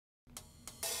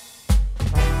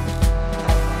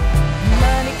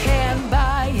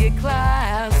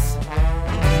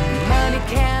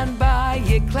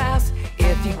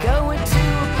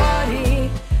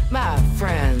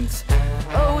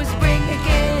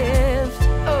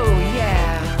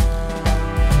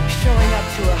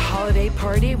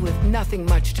party with nothing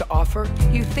much to offer,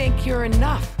 you think you're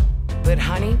enough. But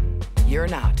honey, you're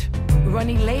not.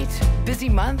 Running late, busy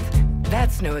month,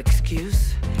 that's no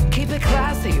excuse. Keep it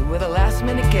classy with a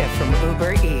last-minute gift from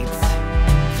Uber Eats.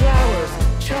 Flowers,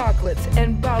 chocolates,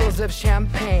 and bottles of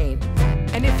champagne.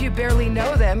 And if you barely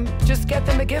know them, just get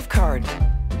them a gift card.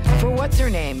 For what's her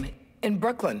name in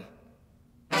Brooklyn?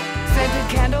 Scented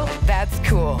candle? That's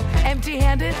cool.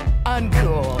 Empty-handed?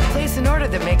 Uncool. Place an order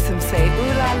that makes them say,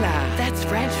 ooh la la. That's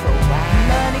French for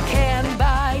wow. Money can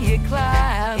buy you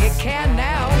class. It can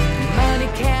now. Money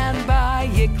can buy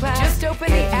you class. Just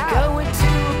open the app. Go into